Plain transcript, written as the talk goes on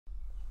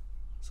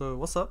So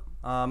what's up?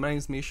 My name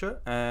is Misha,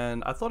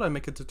 and I thought I'd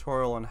make a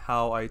tutorial on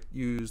how I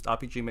used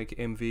RPG Maker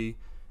MV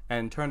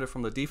and turned it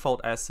from the default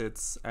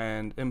assets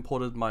and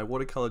imported my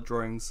watercolor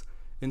drawings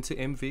into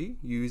MV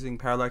using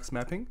parallax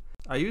mapping.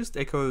 I used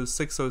Echo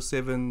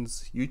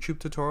 607's YouTube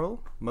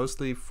tutorial,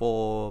 mostly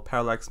for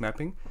parallax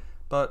mapping,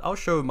 but I'll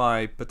show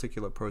my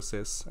particular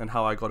process and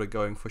how I got it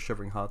going for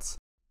Shivering Hearts.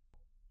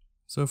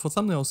 So for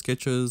thumbnail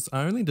sketches,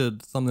 I only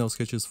did thumbnail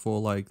sketches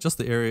for like just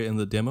the area in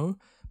the demo,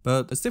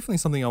 but it's definitely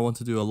something I want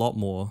to do a lot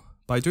more.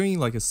 By doing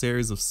like a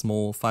series of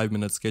small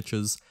 5-minute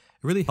sketches,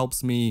 it really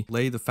helps me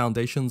lay the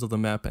foundations of the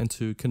map and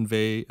to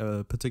convey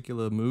a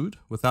particular mood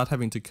without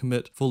having to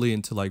commit fully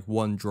into like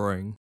one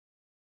drawing.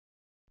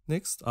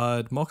 Next,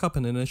 I'd mock up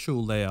an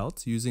initial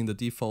layout using the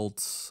default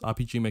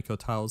RPG Maker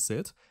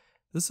Tileset.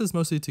 This is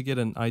mostly to get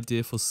an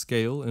idea for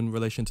scale in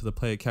relation to the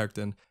player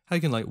character and how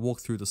you can like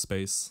walk through the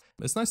space.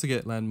 It's nice to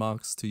get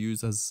landmarks to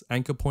use as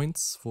anchor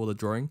points for the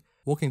drawing.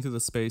 Walking through the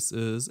space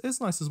is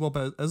nice as well,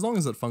 but as long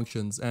as it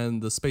functions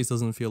and the space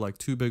doesn't feel like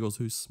too big or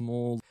too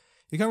small,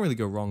 you can't really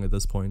go wrong at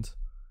this point.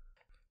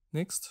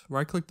 Next,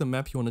 right click the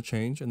map you want to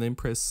change and then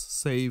press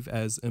Save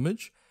as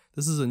Image.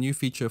 This is a new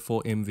feature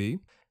for MV.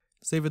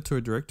 Save it to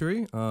a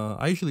directory.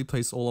 I usually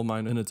place all of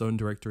mine in its own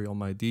directory on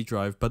my D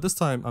drive, but this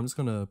time I'm just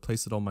going to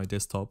place it on my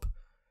desktop.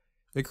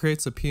 It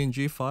creates a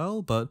PNG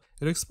file, but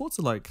it exports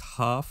at like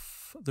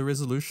half the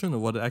resolution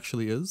of what it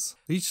actually is.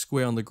 Each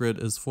square on the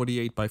grid is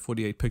 48 by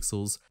 48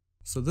 pixels.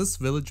 So this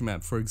village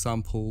map, for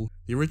example,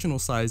 the original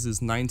size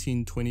is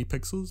 1920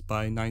 pixels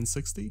by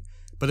 960,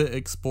 but it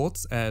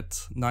exports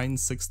at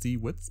 960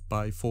 width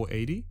by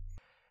 480.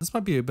 This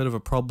might be a bit of a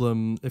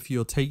problem if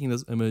you're taking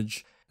this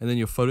image and then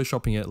you're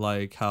photoshopping it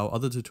like how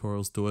other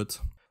tutorials do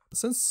it.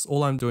 Since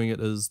all I'm doing it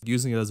is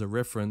using it as a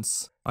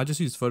reference, I just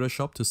use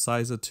Photoshop to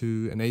size it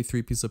to an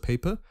A3 piece of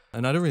paper,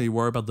 and I don't really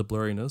worry about the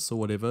blurriness or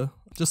whatever.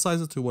 Just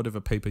size it to whatever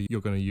paper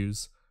you're going to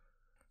use.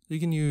 You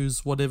can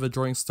use whatever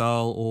drawing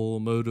style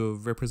or mode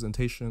of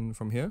representation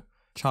from here.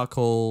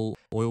 Charcoal,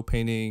 oil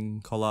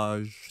painting,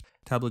 collage,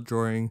 tablet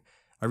drawing.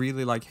 I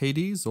really like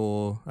Hades,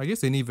 or I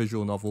guess any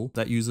visual novel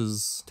that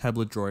uses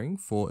tablet drawing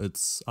for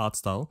its art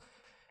style.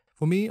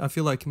 For me, I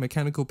feel like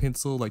mechanical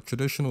pencil, like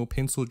traditional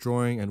pencil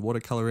drawing and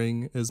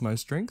watercoloring is my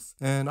strength,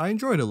 and I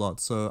enjoy it a lot,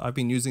 so I've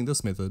been using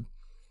this method.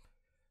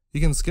 You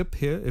can skip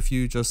here if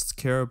you just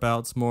care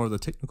about more of the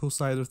technical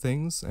side of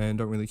things and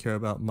don't really care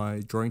about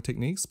my drawing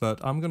techniques, but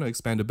I'm going to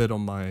expand a bit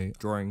on my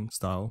drawing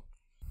style.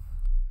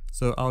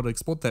 So I would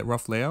export that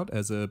rough layout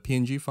as a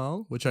PNG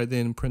file, which I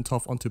then print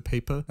off onto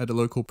paper at a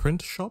local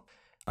print shop.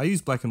 I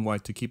use black and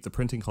white to keep the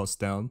printing costs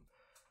down.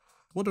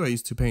 What do I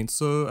use to paint?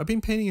 So I've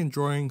been painting and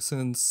drawing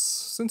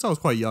since I was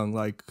quite young,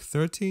 like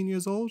 13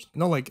 years old.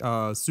 Not like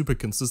super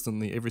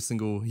consistently every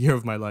single year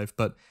of my life,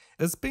 but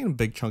it's been a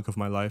big chunk of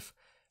my life.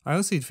 I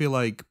honestly feel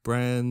like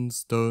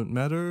brands don't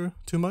matter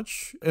too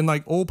much in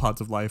like all parts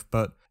of life,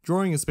 but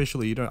drawing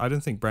especially, I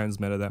don't think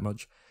brands matter that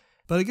much.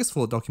 But I guess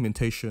for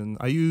documentation,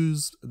 I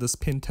use this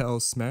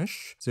Pentel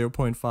Smash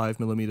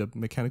 0.5mm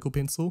mechanical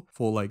pencil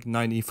for like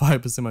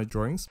 95% of my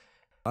drawings.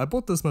 I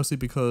bought this mostly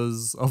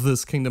because of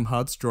this Kingdom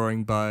Hearts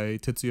drawing by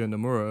Tetsuya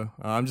Nomura.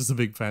 I'm just a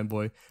big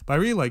fanboy, but I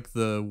really like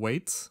the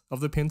weight of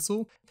the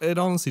pencil. It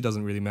honestly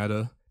doesn't really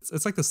matter.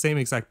 It's like the same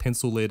exact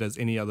pencil lead as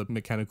any other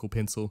mechanical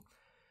pencil.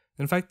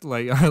 In fact,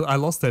 like I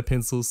lost that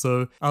pencil,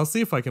 so I'll see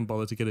if I can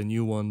bother to get a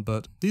new one,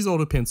 but these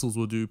older pencils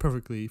will do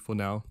perfectly for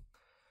now.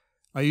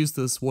 I use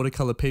this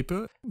watercolor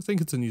paper. I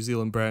think it's a New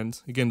Zealand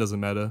brand. Again, doesn't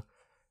matter.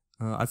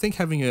 I think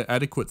having an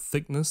adequate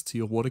thickness to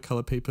your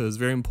watercolor paper is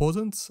very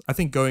important. I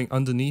think going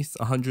underneath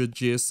 100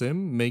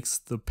 GSM makes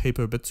the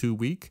paper a bit too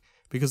weak,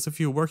 because if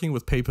you're working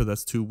with paper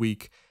that's too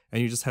weak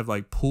and you just have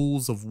like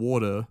pools of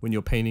water when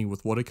you're painting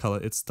with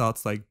watercolor, it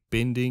starts like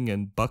bending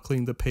and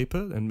buckling the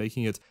paper and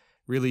making it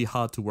really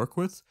hard to work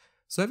with.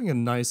 So having a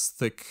nice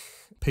thick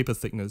paper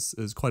thickness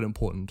is quite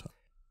important.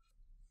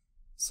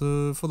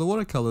 So for the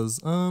watercolors,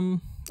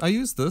 I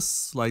use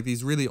this, like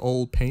these really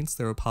old paints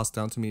that were passed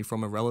down to me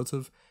from a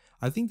relative.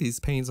 I think these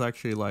paints are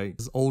actually like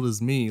as old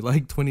as me,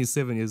 like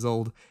 27 years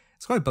old.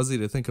 It's quite buzzy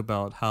to think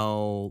about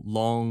how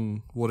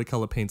long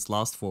watercolor paints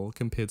last for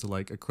compared to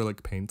like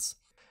acrylic paints.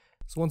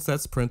 So once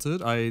that's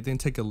printed, I then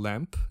take a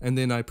lamp and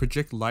then I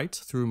project light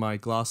through my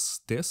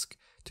glass desk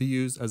to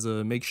use as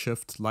a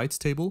makeshift light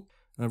table.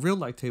 Real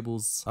light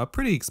tables are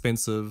pretty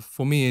expensive,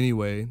 for me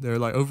anyway. They're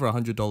like over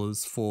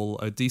 $100 for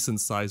a decent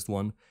sized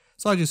one,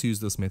 so I just use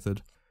this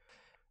method.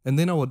 And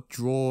then I would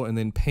draw and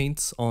then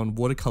paint on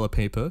watercolor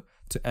paper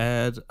to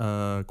add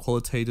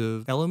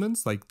qualitative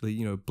elements like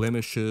the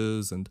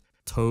blemishes and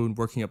tone,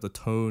 working up the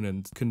tone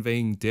and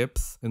conveying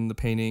depth in the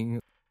painting.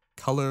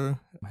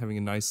 Color, having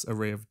a nice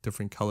array of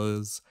different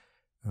colors,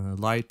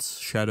 light,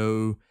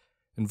 shadow,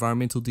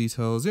 environmental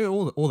details, yeah,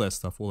 all that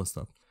stuff.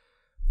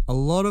 A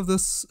lot of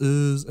this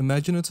is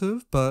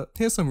imaginative, but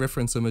here's some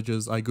reference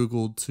images I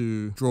googled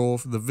to draw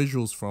the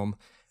visuals from.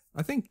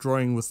 I think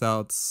drawing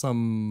without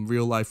some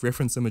real-life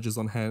reference images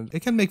on hand,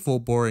 it can make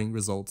for boring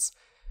results.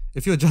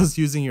 If you're just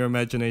using your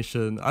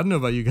imagination, I don't know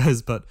about you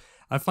guys, but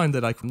I find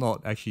that I'm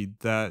not actually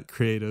that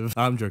creative.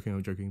 I'm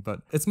joking,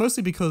 but it's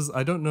mostly because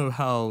I don't know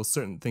how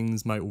certain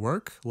things might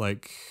work.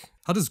 Like,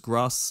 how does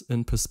grass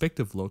in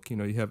perspective look? You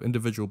know, you have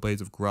individual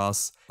blades of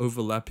grass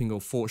overlapping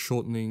or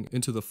foreshortening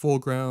into the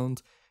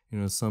foreground. You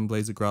know, some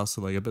blades of grass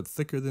are like a bit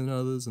thicker than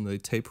others and they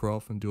taper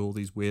off and do all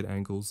these weird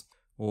angles.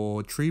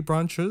 Or tree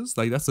branches,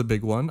 like that's a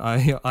big one.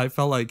 I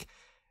felt like,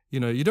 you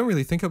know, you don't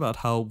really think about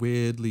how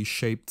weirdly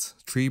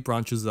shaped tree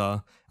branches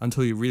are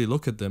until you really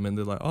look at them and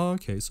they're like, oh,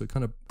 okay, so it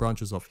kind of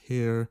branches off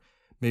here.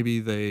 Maybe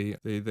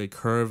they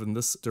curve in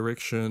this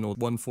direction, or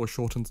one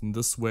foreshortens in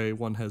this way.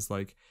 One has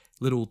like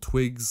little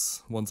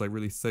twigs, one's like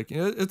really thick. You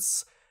know,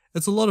 it's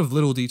a lot of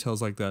little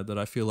details like that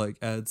I feel like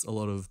adds a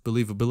lot of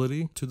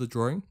believability to the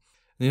drawing.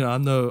 You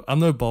know, I'm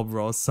no Bob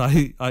Ross.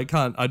 I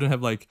don't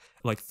have like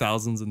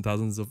thousands and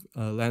thousands of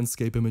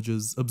landscape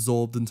images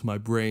absorbed into my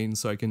brain,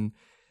 so I can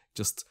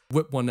just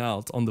whip one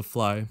out on the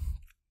fly.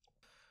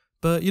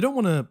 But you don't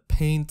want to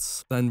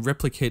paint and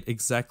replicate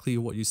exactly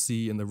what you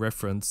see in the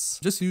reference.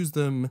 Just use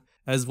them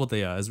as what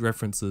they are, as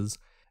references.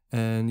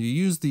 And you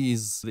use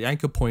the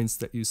anchor points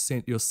that you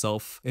sent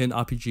yourself in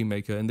RPG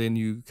Maker, and then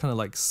you kind of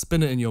like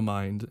spin it in your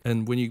mind.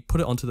 And when you put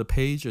it onto the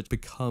page, it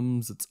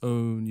becomes its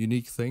own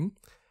unique thing.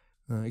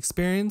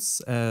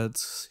 Experience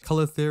at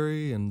color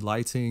theory and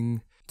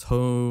lighting,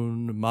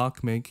 tone,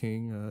 mark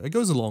making, it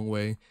goes a long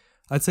way.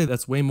 I'd say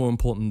that's way more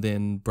important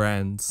than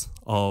brands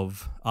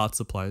of art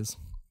supplies.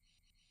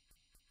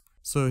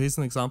 So here's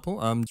an example.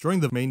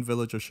 Drawing the main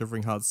village of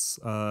Shivering Hearts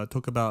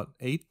took about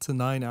 8 to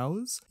 9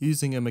 hours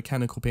using a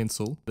mechanical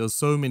pencil. There's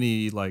so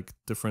many like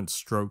different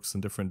strokes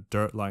and different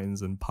dirt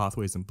lines and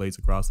pathways and blades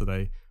of grass that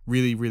I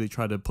really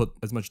tried to put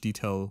as much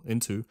detail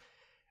into.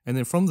 And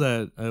then from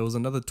that, it was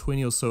another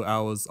 20 or so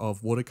hours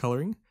of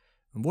watercoloring.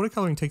 And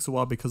watercoloring takes a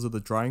while because of the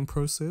drying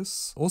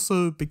process.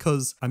 Also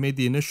because I made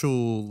the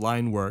initial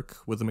line work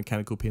with a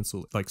mechanical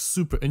pencil like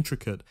super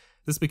intricate.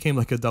 This became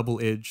like a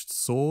double-edged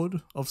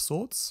sword of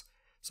sorts.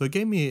 So it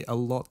gave me a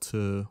lot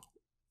to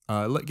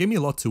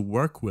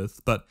work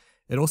with, but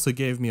it also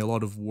gave me a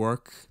lot of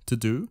work to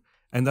do.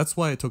 And that's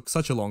why it took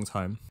such a long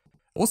time.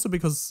 Also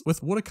because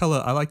with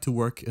watercolor, I like to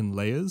work in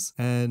layers,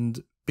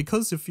 and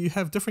because if you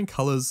have different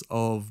colors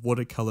of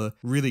watercolor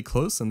really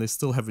close and they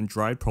still haven't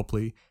dried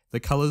properly, the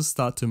colors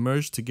start to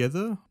merge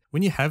together.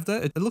 When you have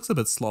that, it looks a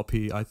bit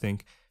sloppy, I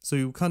think. So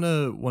you kind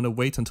of want to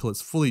wait until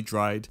it's fully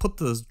dried, put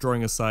the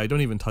drawing aside, don't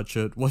even touch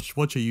it, watch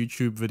a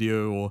YouTube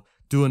video or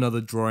do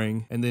another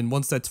drawing, and then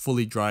once that's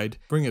fully dried,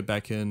 bring it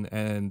back in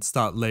and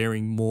start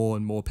layering more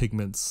and more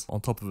pigments on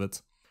top of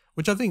it.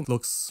 Which I think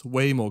looks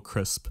way more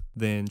crisp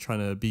than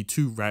trying to be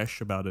too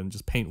rash about it and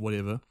just paint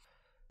whatever.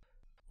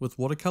 With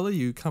watercolor,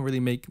 you can't really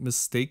make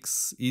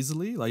mistakes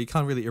easily. Like, you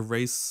can't really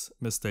erase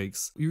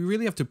mistakes. You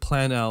really have to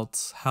plan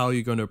out how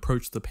you're going to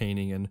approach the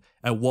painting and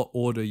at what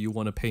order you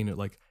want to paint it.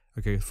 Like,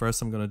 okay,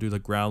 first I'm going to do the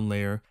ground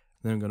layer,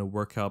 then I'm going to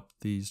work up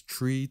these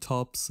tree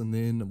tops, and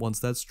then once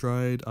that's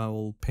dried, I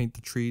will paint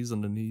the trees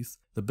underneath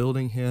the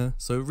building here.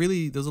 So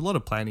really, there's a lot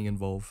of planning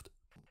involved.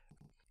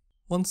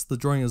 Once the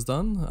drawing is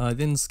done, I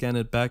then scan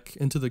it back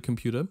into the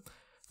computer.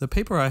 The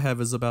paper I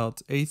have is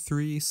about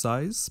A3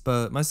 size,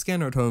 but my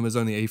scanner at home is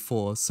only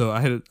A4, so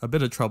I had a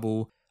bit of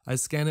trouble. I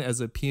scan it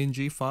as a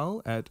PNG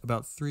file at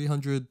about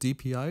 300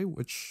 dpi,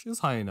 which is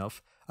high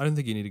enough. I don't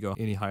think you need to go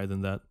any higher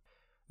than that.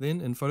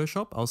 Then in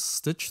Photoshop, I'll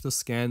stitch the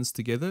scans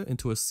together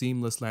into a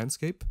seamless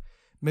landscape.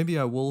 Maybe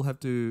I will have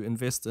to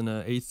invest in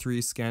an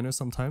A3 scanner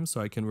sometime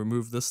so I can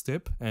remove this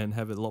step and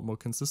have it a lot more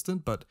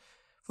consistent, but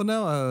for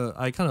now,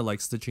 I kind of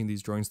like stitching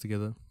these drawings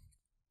together.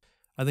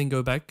 I then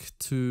go back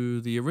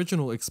to the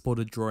original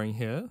exported drawing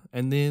here,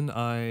 and then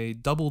I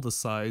double the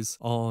size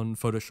on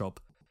Photoshop.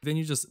 Then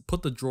you just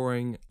put the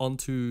drawing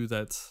onto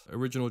that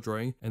original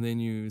drawing, and then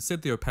you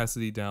set the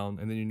opacity down,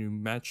 and then you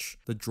match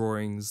the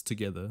drawings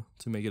together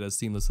to make it as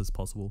seamless as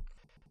possible.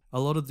 A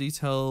lot of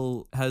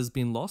detail has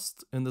been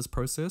lost in this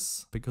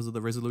process because of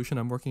the resolution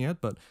I'm working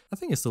at, but I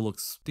think it still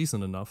looks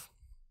decent enough.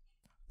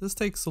 This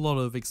takes a lot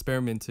of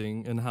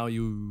experimenting in how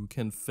you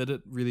can fit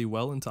it really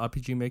well into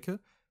RPG Maker.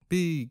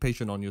 Be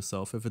patient on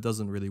yourself if it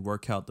doesn't really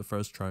work out the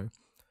first try.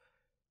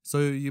 So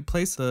you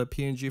place the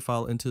PNG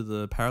file into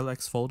the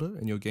parallax folder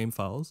in your game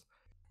files.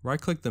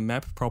 Right-click the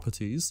map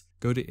properties,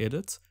 go to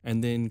edit,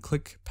 and then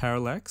click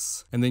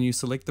parallax, and then you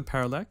select the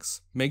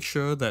parallax. Make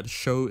sure that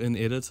show in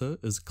editor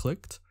is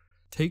clicked.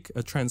 Take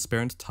a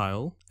transparent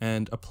tile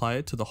and apply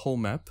it to the whole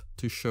map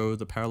to show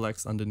the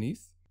parallax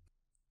underneath.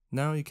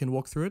 Now you can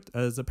walk through it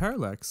as a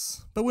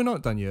parallax, but we're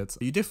not done yet.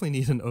 You definitely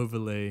need an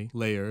overlay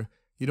layer.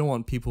 You don't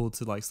want people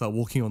to like start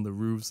walking on the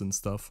roofs and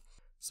stuff.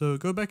 So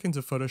go back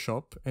into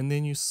Photoshop and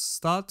then you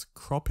start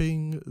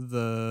cropping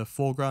the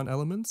foreground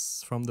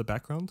elements from the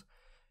background.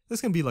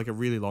 This can be like a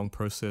really long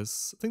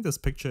process. I think this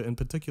picture in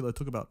particular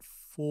took about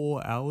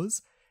 4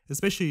 hours,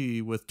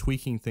 especially with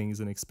tweaking things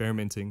and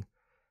experimenting.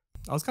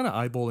 I was kind of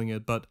eyeballing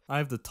it, but I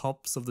have the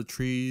tops of the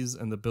trees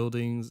and the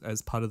buildings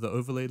as part of the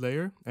overlay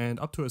layer, and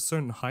up to a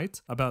certain height,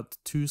 about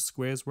 2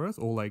 squares worth,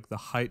 or like the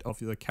height of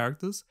the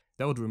characters,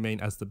 that would remain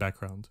as the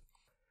background.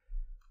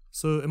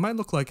 So it might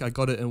look like I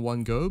got it in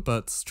one go,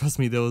 but trust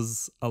me, there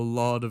was a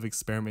lot of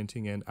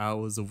experimenting and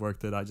hours of work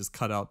that I just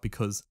cut out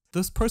because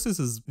this process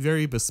is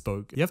very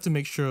bespoke. You have to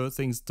make sure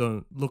things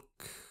don't look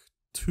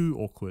too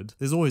awkward.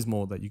 There's always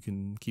more that you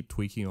can keep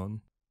tweaking on.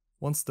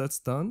 Once that's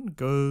done,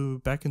 go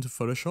back into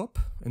Photoshop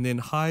and then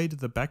hide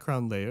the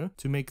background layer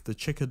to make the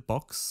checkered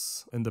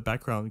box in the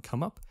background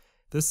come up.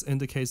 This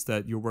indicates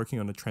that you're working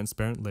on a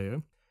transparent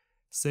layer.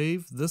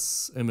 Save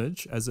this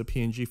image as a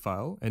PNG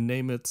file and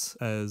name it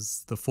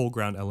as the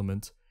foreground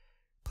element.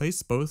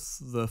 Place both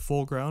the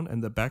foreground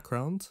and the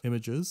background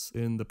images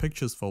in the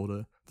pictures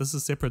folder. This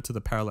is separate to the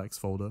parallax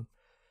folder.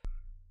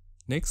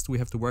 Next, we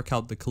have to work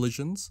out the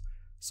collisions.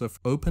 So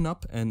open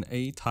up an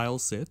A tile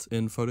set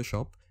in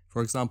Photoshop.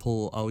 For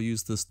example, I'll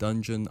use this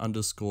dungeon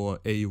underscore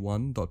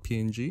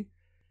A1.png.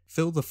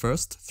 Fill the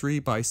first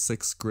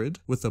 3x6 grid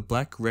with a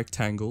black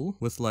rectangle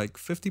with like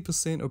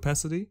 50%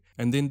 opacity,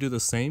 and then do the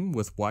same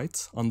with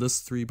white on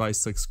this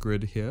 3x6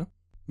 grid here.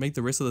 Make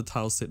the rest of the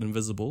tile set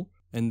invisible,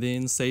 and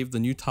then save the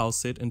new tile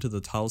set into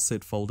the tile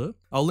set folder.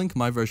 I'll link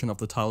my version of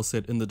the tile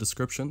set in the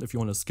description if you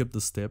want to skip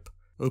this step.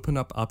 Open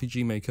up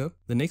RPG Maker.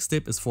 The next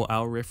step is for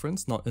our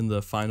reference, not in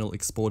the final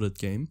exported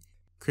game.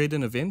 Create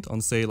an event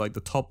on say like the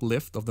top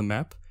left of the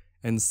map,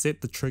 and set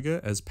the trigger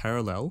as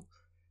parallel.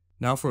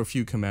 Now for a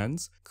few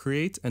commands,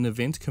 create an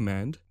event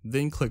command,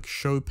 then click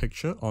show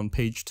picture on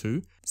page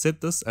 2,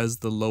 set this as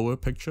the lower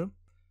picture.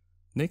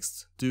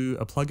 Next, do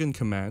a plugin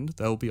command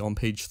that will be on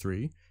page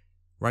 3.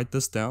 Write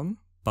this down,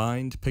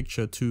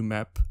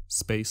 BindToPicturesMap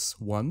space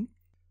 1.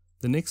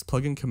 The next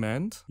plugin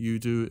command you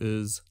do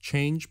is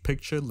change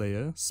picture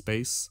layer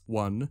space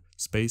 1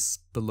 space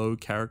below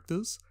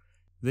characters.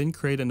 Then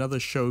create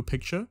another show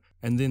picture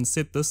and then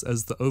set this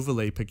as the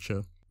overlay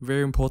picture.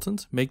 Very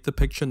important, make the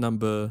picture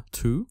number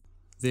 2.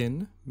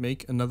 Then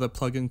make another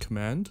plugin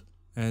command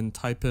and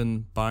type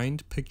in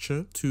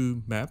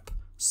BindPictureToMap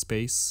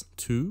space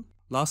 2.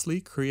 Lastly,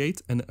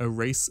 create an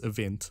erase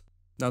event.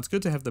 Now it's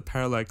good to have the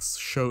parallax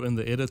show in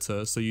the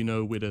editor so you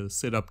know where to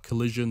set up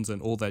collisions and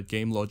all that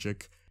game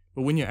logic.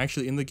 But when you're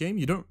actually in the game,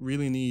 you don't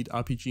really need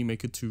RPG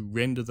Maker to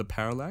render the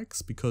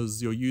parallax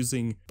because you're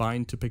using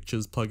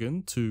BindToPictures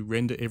plugin to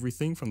render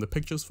everything from the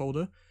pictures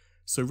folder.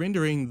 So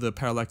rendering the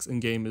parallax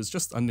in-game is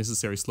just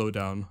unnecessary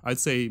slowdown. I'd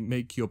say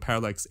make your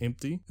parallax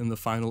empty in the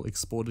final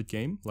exported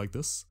game, like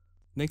this.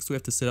 Next we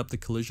have to set up the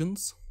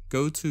collisions.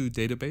 Go to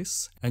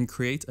database and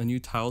create a new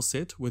tile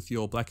set with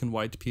your black and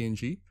white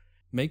PNG.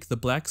 Make the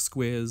black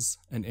squares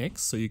an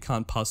X so you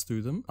can't pass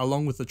through them,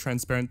 along with the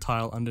transparent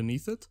tile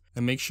underneath it,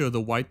 and make sure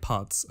the white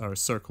parts are a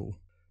circle.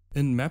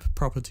 In map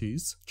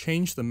properties,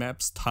 change the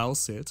map's tile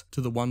set to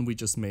the one we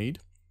just made.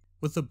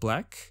 With the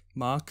black,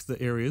 mark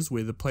the areas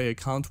where the player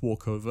can't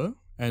walk over,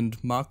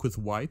 and mark with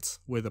white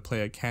where the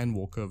player can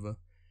walk over.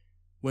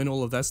 When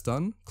all of that's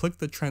done, click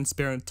the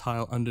transparent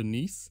tile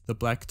underneath the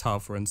black tile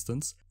for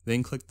instance,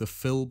 then click the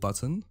fill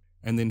button,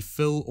 and then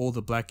fill all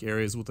the black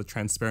areas with the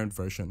transparent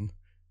version.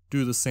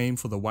 Do the same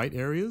for the white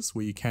areas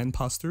where you can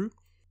pass through.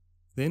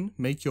 Then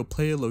make your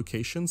player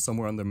location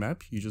somewhere on the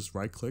map, you just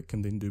right click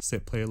and then do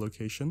set player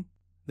location.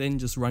 Then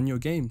just run your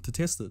game to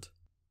test it.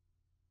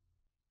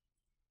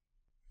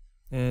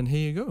 And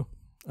here you go,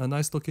 a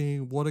nice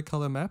looking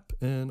watercolor map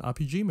in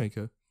RPG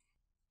Maker.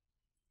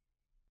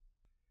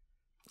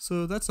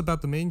 So that's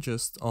about the main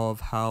gist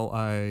of how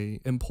I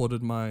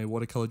imported my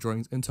watercolor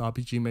drawings into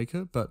RPG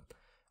Maker, but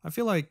I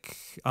feel like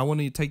I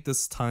want to take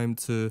this time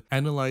to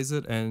analyze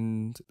it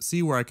and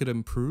see where I could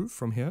improve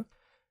from here.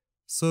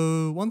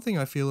 So one thing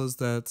I feel is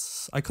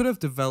that I could have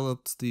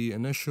developed the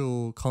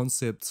initial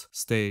concept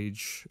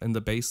stage and the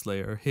base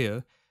layer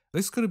here.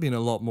 This could have been a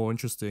lot more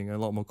interesting and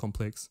a lot more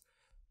complex.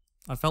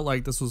 I felt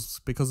like this was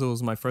because it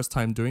was my first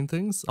time doing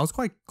things. I was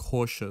quite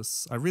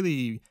cautious. I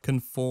really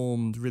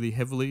conformed really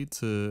heavily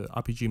to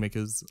RPG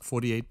Maker's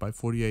 48 by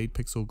 48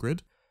 pixel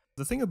grid.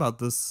 The thing about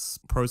this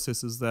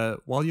process is that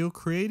while you're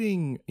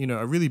creating,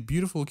 a really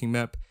beautiful looking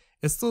map,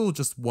 it's still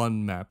just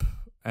one map.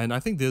 And I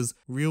think there's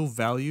real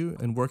value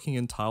in working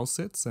in tile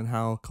sets and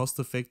how cost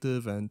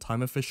effective and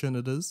time efficient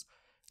it is.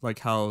 Like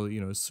how,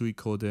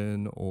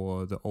 Suikoden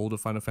or the older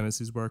Final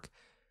Fantasies work.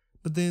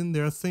 But then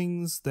there are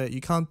things that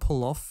you can't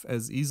pull off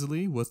as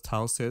easily with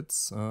tile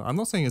sets. I'm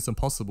not saying it's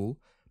impossible,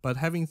 but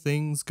having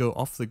things go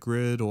off the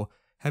grid or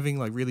having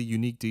like really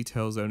unique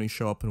details that only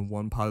show up in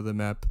one part of the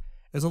map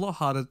is a lot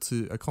harder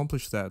to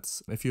accomplish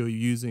that if you're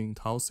using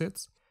tile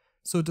sets.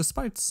 So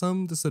despite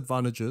some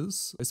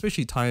disadvantages,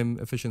 especially time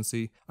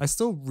efficiency, I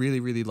still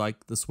really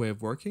like this way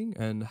of working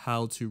and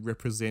how to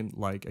represent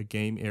like a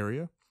game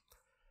area.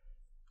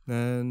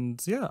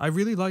 And yeah, I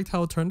really liked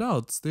how it turned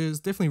out. There's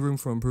definitely room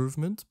for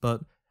improvement,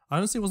 but I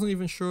honestly wasn't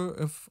even sure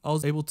if I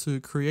was able to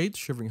create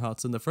Shivering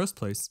Hearts in the first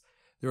place.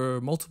 There were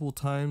multiple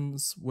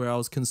times where I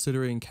was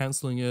considering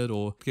cancelling it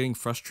or getting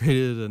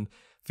frustrated and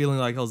feeling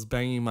like I was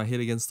banging my head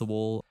against the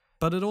wall.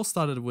 But it all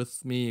started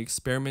with me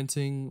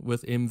experimenting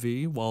with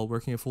MV while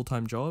working a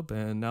full-time job,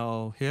 and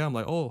now here I'm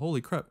like, oh,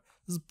 holy crap,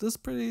 this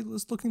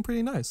is looking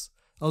pretty nice.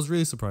 I was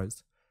really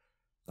surprised.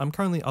 I'm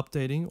currently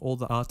updating all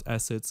the art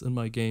assets in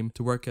my game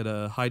to work at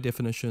a high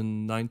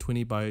definition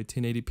 920 by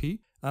 1080p.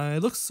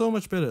 It looks so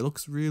much better. It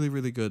looks really,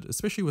 really good,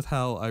 especially with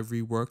how I've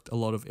reworked a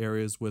lot of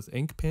areas with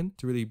ink pen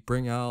to really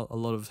bring out a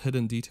lot of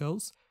hidden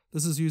details.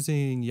 This is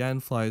using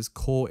Yanfly's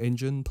Core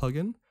Engine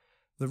plugin.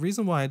 The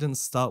reason why I didn't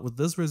start with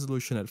this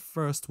resolution at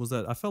first was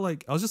that I felt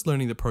like I was just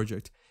learning the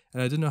project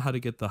and I didn't know how to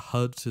get the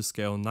HUD to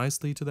scale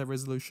nicely to that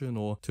resolution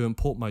or to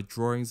import my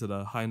drawings at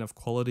a high enough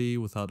quality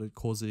without it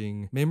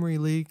causing memory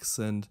leaks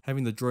and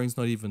having the drawings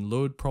not even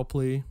load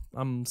properly.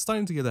 I'm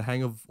starting to get the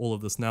hang of all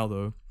of this now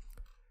though.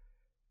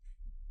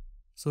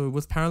 So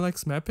with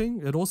parallax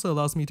mapping, it also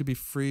allows me to be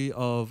free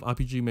of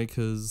RPG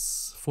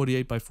Maker's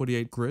 48 by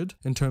 48 grid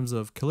in terms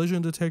of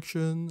collision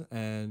detection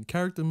and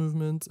character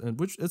movement, and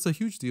which it's a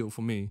huge deal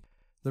for me.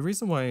 The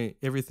reason why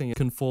everything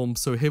conforms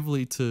so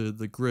heavily to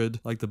the grid,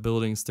 like the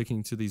building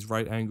sticking to these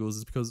right angles,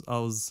 is because I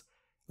was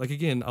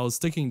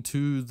sticking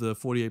to the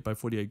 48 by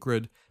 48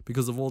 grid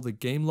because of all the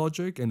game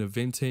logic and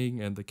eventing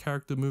and the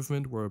character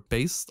movement were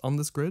based on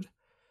this grid.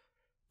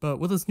 But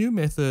with this new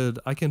method,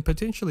 I can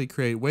potentially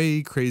create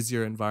way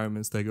crazier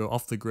environments that go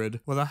off the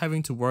grid without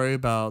having to worry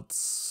about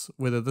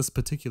whether this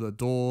particular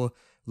door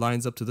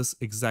lines up to this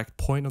exact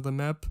point of the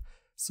map.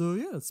 So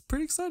yeah, it's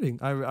pretty exciting.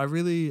 I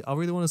really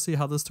want to see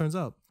how this turns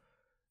out.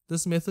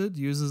 This method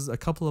uses a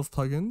couple of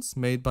plugins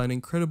made by an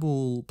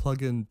incredible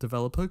plugin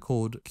developer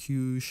called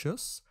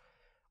Kusuri.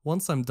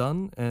 Once I'm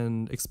done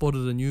and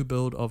exported a new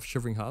build of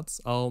Shivering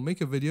Hearts, I'll make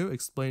a video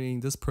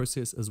explaining this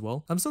process as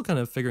well. I'm still kind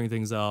of figuring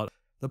things out.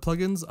 The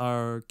plugins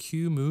are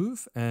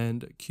QMove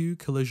and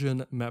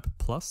QCollisionMap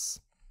Plus.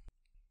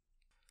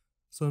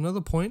 So another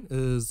point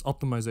is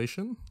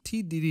optimization.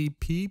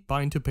 TDDP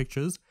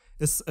BindtoPictures.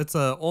 It's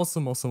a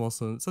awesome.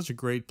 It's such a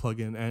great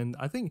plugin, and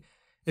I think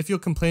if you're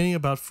complaining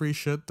about free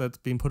shit that's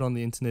been put on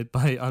the internet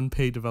by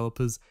unpaid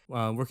developers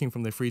working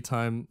from their free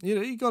time,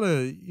 you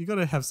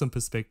gotta have some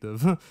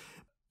perspective.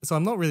 So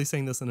I'm not really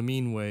saying this in a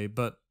mean way,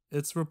 but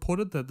it's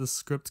reported that this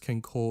script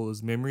can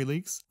cause memory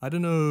leaks. I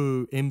don't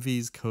know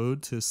MV's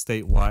code to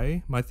state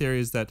why. My theory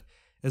is that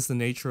it's the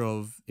nature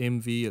of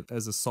MV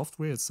as a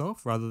software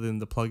itself rather than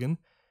the plugin.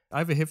 I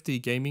have a hefty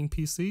gaming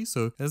PC,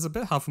 so it's a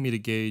bit hard for me to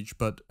gauge,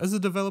 but as a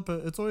developer,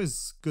 it's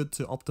always good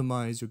to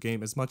optimize your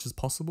game as much as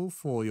possible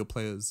for your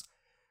players.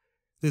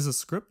 There's a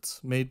script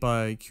made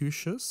by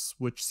Kusuri,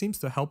 which seems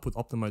to help with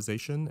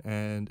optimization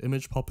and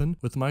image popping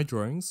with my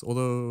drawings,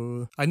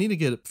 although I need to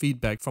get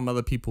feedback from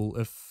other people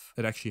if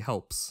it actually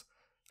helps.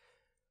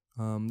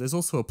 There's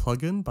also a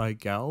plugin by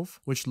Galv,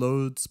 which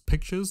loads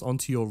pictures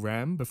onto your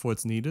RAM before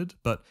it's needed,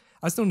 but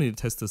I still need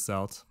to test this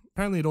out.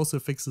 Apparently it also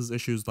fixes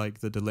issues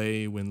like the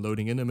delay when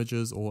loading in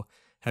images or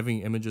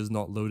having images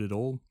not load at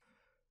all.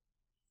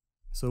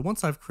 So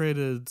once I've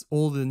created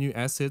all the new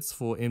assets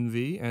for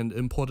MV and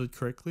imported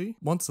correctly,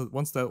 once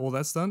all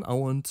that's done, I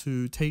want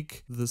to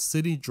take the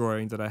city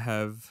drawing that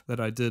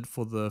I did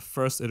for the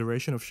first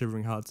iteration of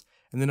Shivering Hearts,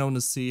 and then I want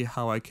to see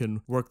how I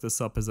can work this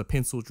up as a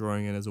pencil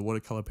drawing and as a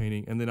watercolor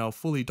painting, and then I'll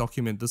fully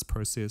document this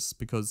process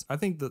because I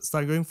think that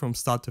going from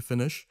start to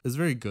finish is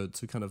very good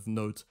to kind of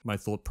note my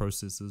thought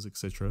processes,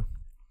 etc.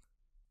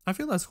 I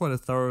feel that's quite a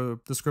thorough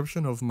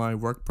description of my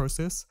work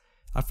process.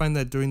 I find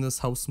that doing this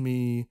helps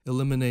me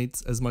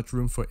eliminate as much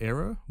room for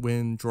error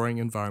when drawing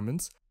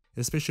environments,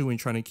 especially when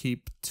trying to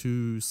keep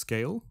to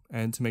scale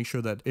and to make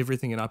sure that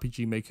everything in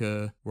RPG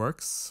Maker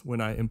works when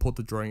I import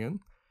the drawing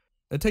in.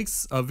 It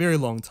takes a very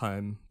long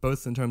time,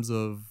 both in terms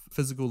of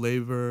physical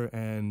labor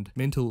and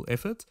mental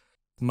effort.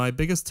 My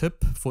biggest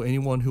tip for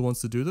anyone who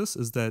wants to do this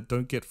is that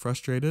don't get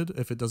frustrated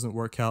if it doesn't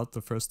work out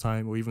the first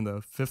time or even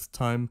the fifth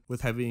time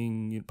with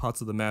having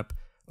parts of the map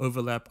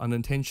overlap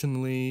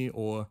unintentionally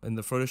or in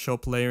the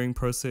Photoshop layering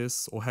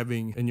process or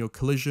having in your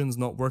collisions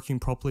not working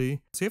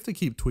properly. So you have to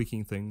keep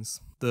tweaking things.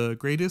 The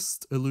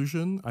greatest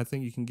illusion I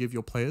think you can give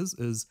your players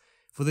is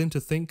for them to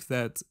think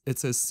that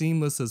it's as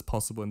seamless as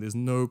possible and there's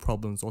no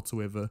problems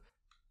whatsoever.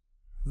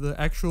 The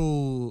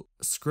actual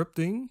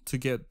scripting to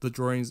get the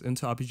drawings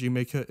into RPG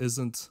Maker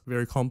isn't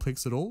very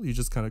complex at all. You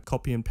just kind of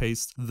copy and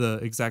paste the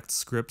exact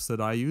scripts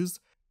that I used.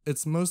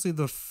 It's mostly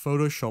the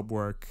Photoshop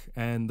work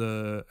and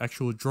the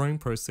actual drawing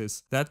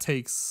process that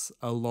takes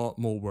a lot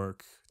more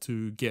work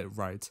to get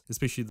right,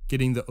 especially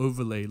getting the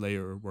overlay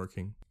layer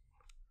working.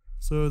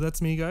 So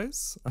that's me,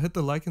 guys. Hit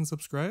the like and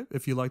subscribe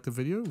if you liked the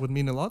video, would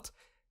mean a lot.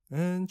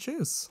 And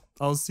cheers.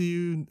 I'll see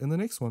you in the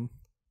next one.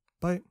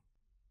 Bye.